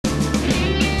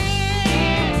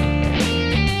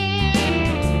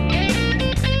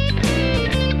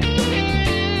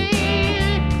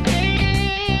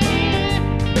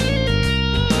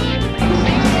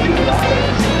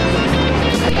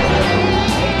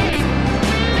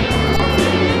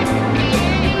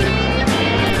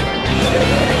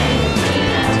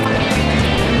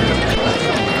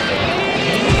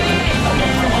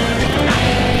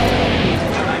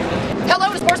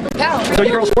pals. So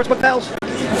you girls sportsbook pals?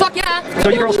 Fuck yeah. So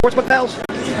you girls sportsbook pals?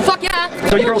 Fuck yeah.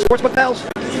 So you girls sportsbook pals?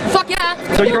 Fuck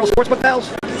yeah. So you girls sportsbook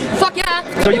pals? Fuck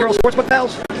yeah. So you girls sportsbook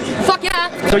pals? Fuck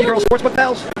yeah. So you girls sportsbook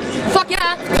pals? Fuck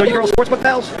yeah. So you girls sportsbook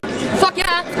pals? Fuck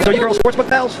yeah. So you girls sportsbook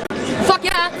pals? Fuck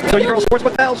yeah. So you girls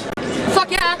sportsbook pals?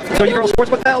 Fuck yeah. So you girls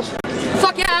sportsbook pals?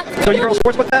 Fuck yeah. So you girls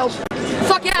sportsbook pals?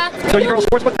 Fuck yeah. So you girls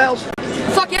sportsbook pals?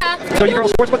 Fuck yeah. So you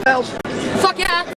girls sportsbook pals? Fuck yeah.